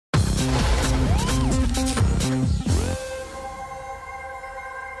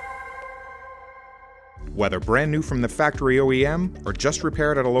Whether brand new from the factory OEM or just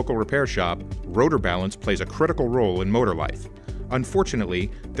repaired at a local repair shop, rotor balance plays a critical role in motor life. Unfortunately,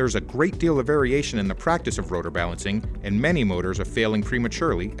 there's a great deal of variation in the practice of rotor balancing, and many motors are failing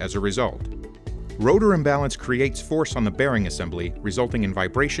prematurely as a result. Rotor imbalance creates force on the bearing assembly, resulting in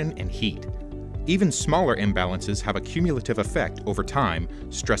vibration and heat. Even smaller imbalances have a cumulative effect over time,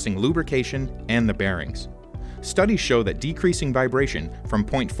 stressing lubrication and the bearings. Studies show that decreasing vibration from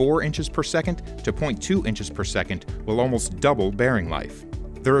 0.4 inches per second to 0.2 inches per second will almost double bearing life.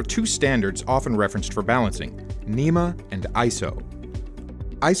 There are two standards often referenced for balancing: NEMA and ISO.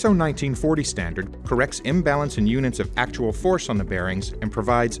 ISO 1940 standard corrects imbalance in units of actual force on the bearings and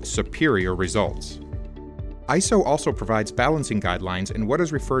provides superior results. ISO also provides balancing guidelines in what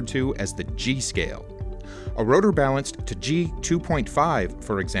is referred to as the G scale. A rotor balanced to G 2.5,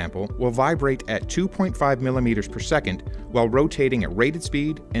 for example, will vibrate at 2.5 millimeters per second while rotating at rated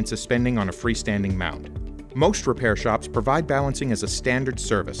speed and suspending on a freestanding mount. Most repair shops provide balancing as a standard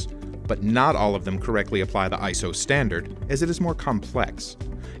service, but not all of them correctly apply the ISO standard, as it is more complex.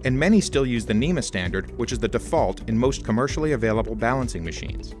 And many still use the NEMA standard, which is the default in most commercially available balancing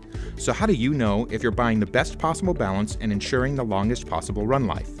machines. So how do you know if you're buying the best possible balance and ensuring the longest possible run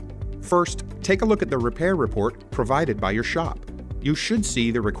life? First, take a look at the repair report provided by your shop. You should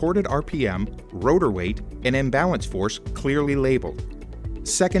see the recorded RPM, rotor weight, and imbalance force clearly labeled.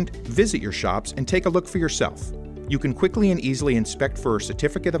 Second, visit your shops and take a look for yourself. You can quickly and easily inspect for a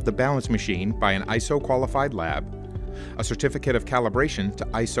certificate of the balance machine by an ISO-qualified lab, a certificate of calibration to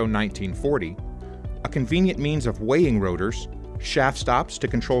ISO 1940, a convenient means of weighing rotors, shaft stops to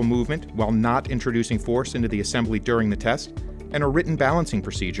control movement while not introducing force into the assembly during the test, and a written balancing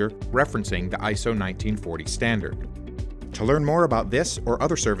procedure referencing the ISO 1940 standard. To learn more about this or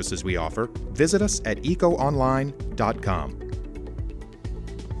other services we offer, visit us at ecoonline.com.